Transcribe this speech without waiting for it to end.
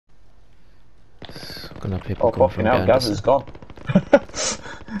Gonna have people Oh coming fucking from hell, behind Gaz us. is gone.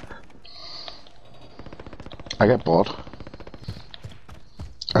 I get bored.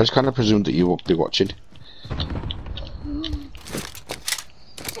 I just kind of presumed that you won't be watching.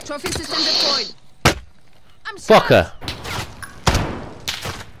 Trophy system deployed. I'm Fucker!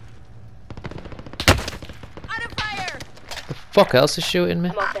 out of fire. The fuck else is shooting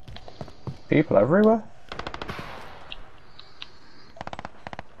me? People everywhere.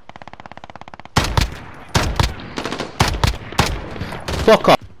 Fuck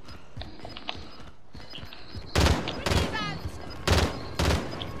off!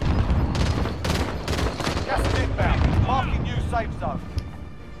 Gas is inbound. Marking new safe zone.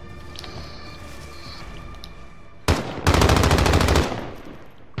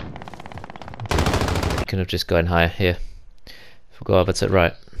 Could have just gone higher here. If we go over to the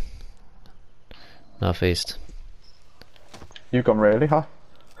right. Northeast. You've gone really high.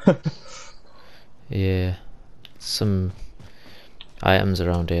 Yeah. Some items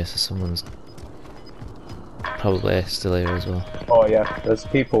around here, so someone's probably still here as well. Oh yeah, there's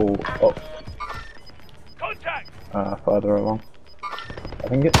people up Contact! further along. I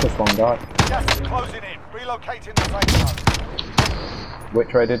think it's just one guy. Gas is closing in. Relocating the safe zone.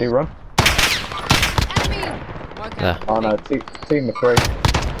 Which way did he run? Enemy. Okay. There. Oh no, team of three.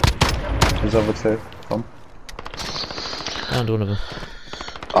 There's other two. Come. Found one of them.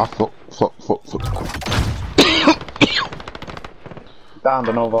 Ah, fuck. Downed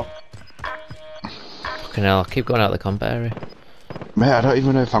another. Fucking hell, keep going out of the combat area. Mate, I don't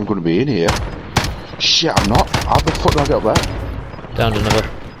even know if I'm going to be in here. Shit, I'm not. How the fuck do I get up there? Downed another.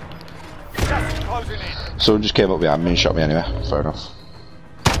 Gas is closing in. Someone just came up behind me and shot me anyway. Fair enough.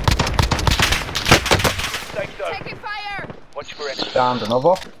 Safe zone. Taking fire. Watch for enemies. Downed another.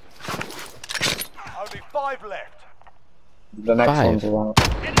 Only 5 left. The next 5? one's around.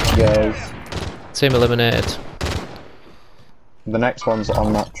 Yeah, Team eliminated. the next one's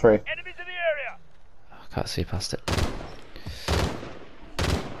on that tree. Enemies in the area. I can't see past it.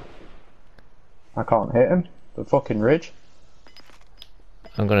 I can't hit him. The fucking ridge.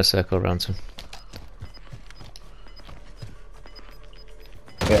 I'm gonna circle around to him.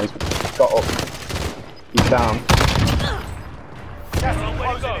 Yeah, he's got up. He's down. Gas is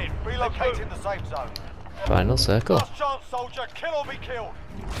closing in. Relocating the safe zone. Final circle. Last chance, soldier. Kill or be killed.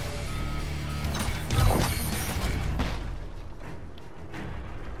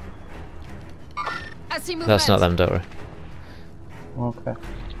 I see movement. That's not them, don't worry. Okay.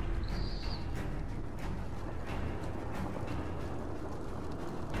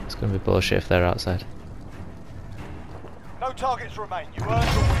 It's gonna be bullshit if they're outside. No targets remain. You earned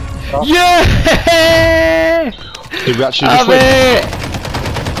the win. Yeah! Did we actually Have just win? it!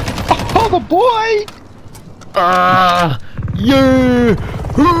 Oh, the boy! Ah! Yeah!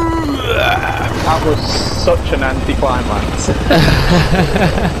 That was such an anticlimax.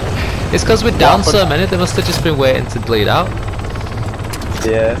 It's because we're down so many, they must have just been waiting to bleed out.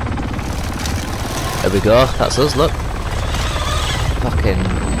 Yeah. There we go, that's us, look. Fucking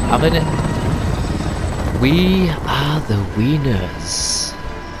having it. We are the winners.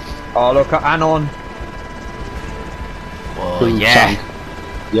 Oh, look at Anon. Oh Who, yeah! Sam?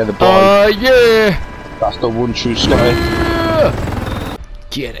 Yeah, the boy. Oh yeah! That's the one true Scotty.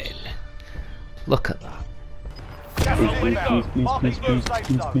 Get in. Look at that. Gas is inbound. Please, Marking please, new please, safe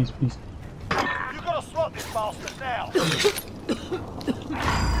please, zone. please, please. You've got to slot this bastard now.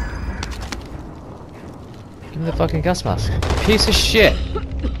 Give me the fucking gas mask. Piece of shit.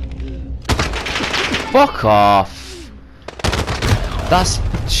 Fuck off. That's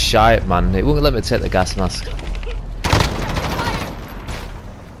shite, man. It wouldn't let me take the gas mask.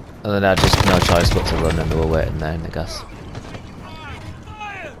 And then I had just no choice but to run, and they were waiting there in the gas.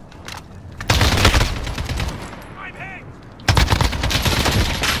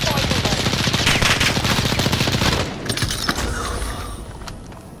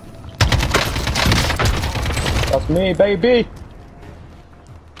 That's me, baby.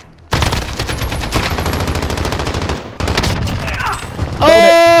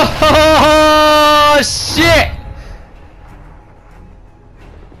 Oh shit!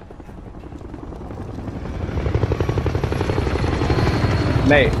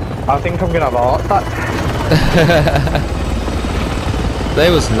 Mate, I think I'm gonna have a heart attack. They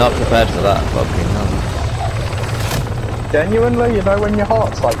was not prepared for that. Fucking hell. Genuinely, you know when your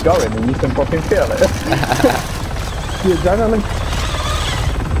heart's like going and you can fucking feel it. The adrenaline.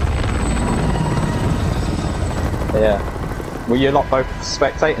 Yeah. Were you not both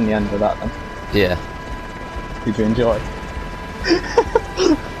spectating the end of that then? Yeah, Did you enjoy?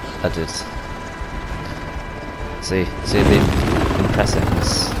 I did. See the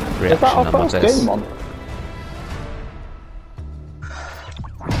impressiveness Is reaction that our on my first face. game on?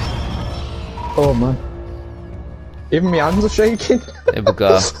 Oh man. Even my hands are shaking. Here we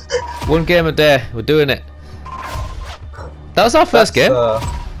go. One game a day. We're doing it. That was our first game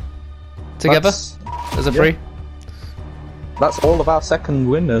together as a free. That's all of our second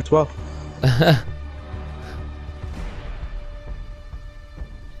win as well.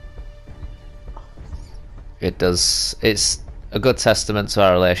 It does. It's a good testament to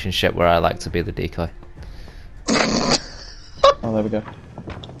our relationship where I like to be the decoy. Oh, there we go.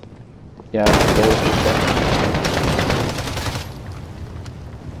 Yeah.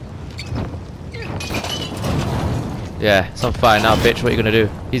 Yeah, it's on fire now, bitch. What are you gonna do?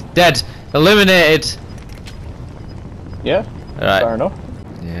 He's dead. Eliminated. Yeah. Alright. Fair enough.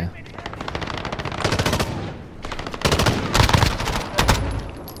 Yeah.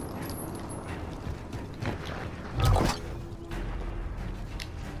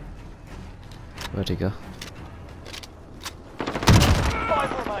 Where'd he go?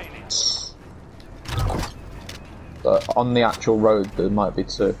 5 remaining. On the actual road, there might be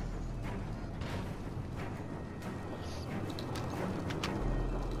 2.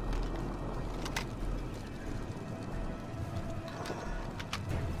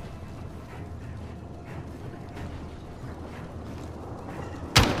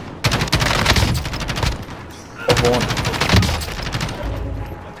 One.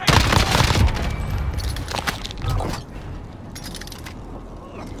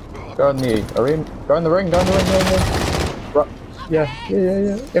 Go in the arena. Go in the ring. Go in the ring. Go in the ring. Right. Yeah.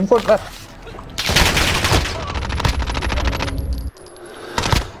 In front there.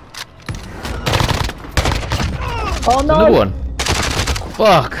 Oh no! Another one.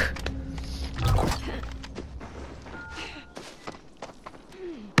 Fuck.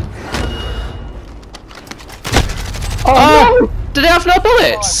 Oh no! Did it have no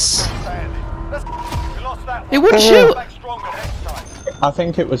bullets? We lost that It one. would shoot. Back stronger next time. I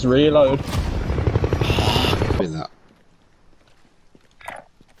think it was reload. With that.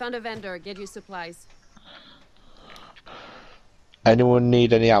 Found a vendor. Get you supplies. Anyone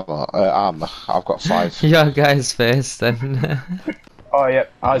need any ammo? Armor. I've got 5. Your guy's face then. Oh yeah,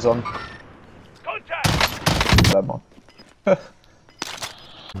 eyes on. Contact. Them on.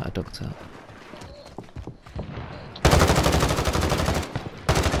 I ducked out.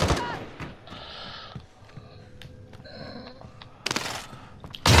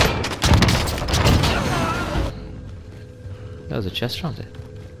 There was a chest round it.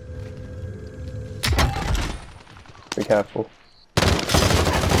 Be careful.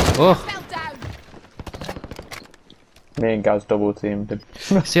 Oh, Fell down. Me and Gaz double teamed him.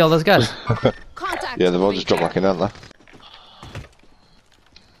 see all those guys? Contact. Yeah, they've all just dropped back in, haven't they?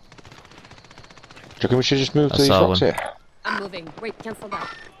 Do you reckon we should just move I to these saw rocks one. here? I'm moving. Wait, cancel that.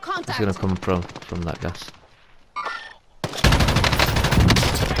 Contact. It's gonna come from that gas.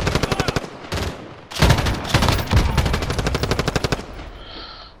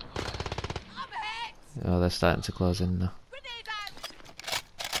 Oh, they're starting to close in now.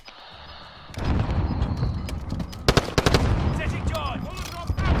 Setting charge.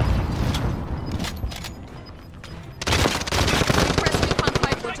 Press recon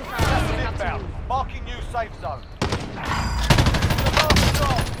 5 to Inbound. Marking new safe zone.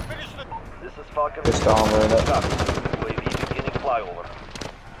 Finish the. This is Falcon. Just armor in it. UAV beginning flyover.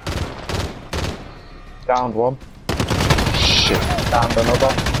 Downed one. Shit. Downed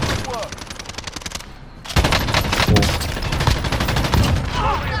another.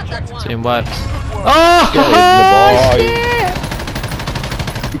 Team wiped.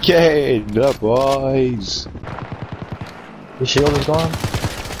 Get in the boys! His shield is gone.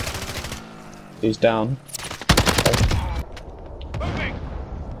 He's down. Moving.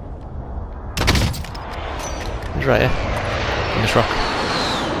 He's right here. On this rock.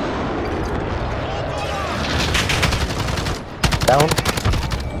 Down.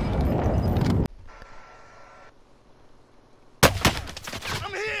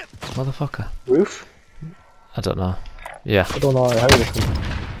 I'm here. Motherfucker. Roof? I don't know. Yeah. I don't know how they come.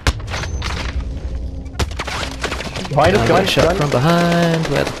 Behind I us, got shot behind from behind.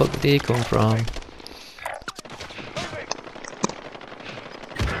 Where the fuck did he come from?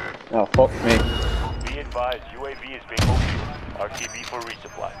 Oh, fuck me. Be advised, UAV is being moved. RTB for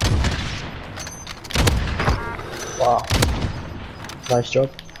resupply. Wow. Nice job.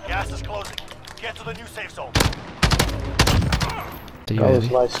 Gas is closing. Get to the new safe zone. Do you That was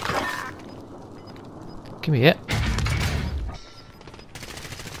really? nice. Give me it.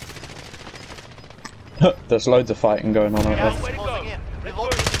 There's loads of fighting going on out Gas there. is closing in.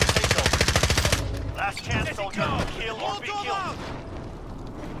 Relocating the safe zone. Last chance, soldier. Kill or be killed.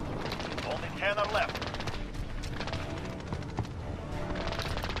 Only 10 are left.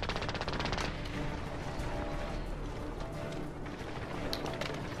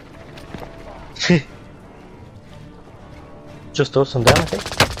 Just throw some down, I think.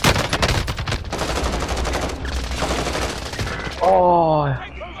 Oh.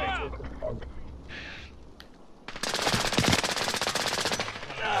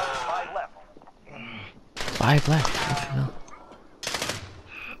 5 left. 5 left. Fucking hell.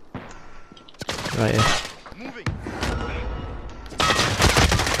 Right here. Moving.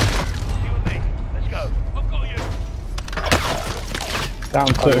 You and me. Let's go. I've got you. Down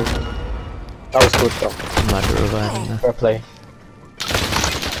 2. That was good though. Might be reviving there. Fair play.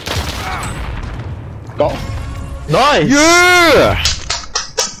 Got. Nice! Yeah!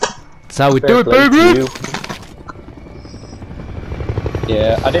 That's how we do it, baby!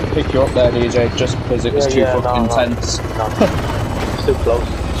 Yeah, I didn't pick you up there, DJ, just because it was too fucking intense. No. Still close.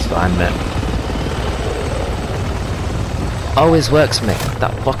 It's fine, man. Always works, mate.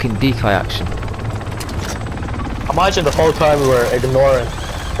 That fucking decoy action. Imagine the whole time we were ignoring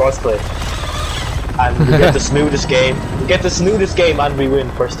crossplay. And we get the smoothest game. We get the smoothest game and we win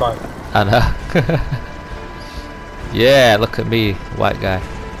first time. I know. Yeah, look at me, white guy.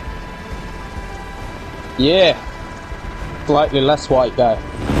 Yeah. Slightly less white guy.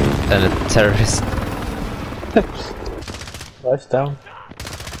 And a terrorist. Nice down.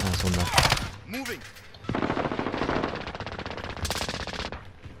 Nice one there. Moving.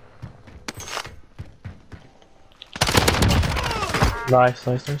 Nice.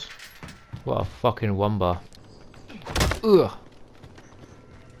 What a fucking one bar. Ugh.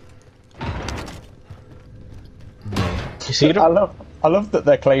 You see it? I love that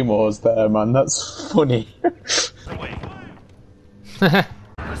their claymores there, man. That's funny. Away.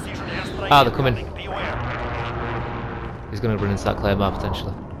 Ah, they're coming. Beware. He's gonna run into that claymore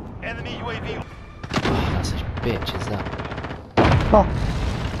potentially. Enemy UAV. Oh, that's a bitch, is that? Oh.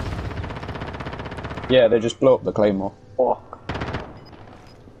 Yeah, they just blew up the claymore. Fuck.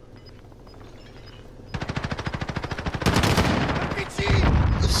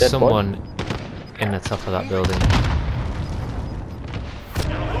 There's someone in the top of that building.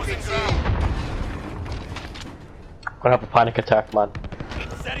 I'm gonna have a panic attack, man.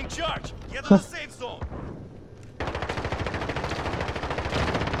 Setting charge. Get to the safe zone.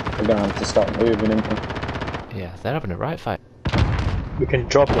 We're gonna have to start moving into. Yeah, they're having a right fight. We can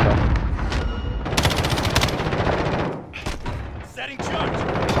drop them now. Setting charge.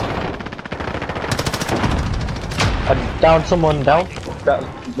 I downed someone down. That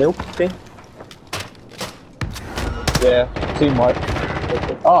milk thing. Yeah, team white.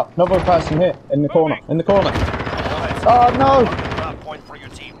 Oh, another person here, in the corner, Oh no! Point for your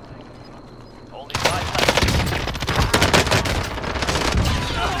team. Only 5 left.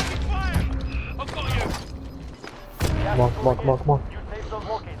 I've got you. Come on. Your safe zone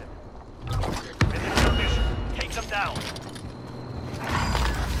located. Finish your mission. Take them down.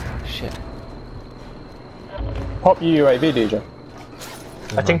 Shit. Pop the UAV, DJ.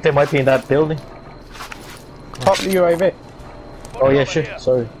 I think they might be in that building. Pop the UAV. Oh yeah, shit.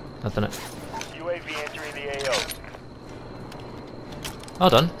 Sorry. I've done it. UAV entering the AO.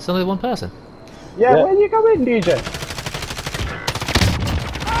 Hold on, it's only one person. Yeah, Yeah. where you going, DJ?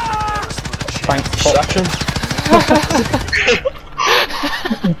 Thanks. Distraction.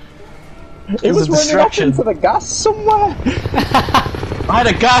 It was a running off distraction. into the gas somewhere. I had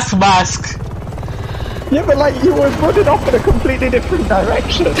a gas mask. Yeah, but like you were running off in a completely different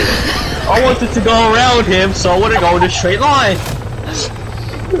direction. I wanted to go around him, so I want to go in a straight line.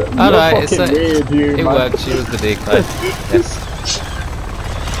 Alright, it's fucking weird, you, it man. worked, she was the decoy. Yes.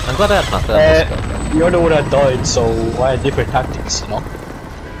 I'm glad I had my thermal You're the one that died, so I had different tactics, you know?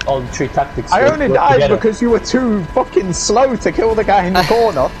 All 3 tactics. I work- only work died together. because you were too fucking slow to kill the guy in the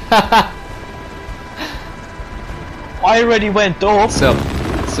corner. I already went up. Sup,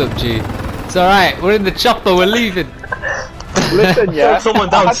 G. It's alright, we're in the chopper, we're leaving. Listen, Yeah, yeah. someone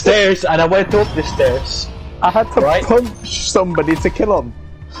downstairs, and I went up the stairs. I had to Right. punch somebody to kill him.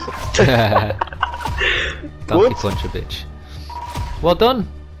 Donkey punch a bitch. Well done.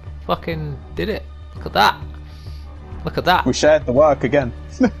 Fucking did it. Look at that. Look at that. We shared the work again.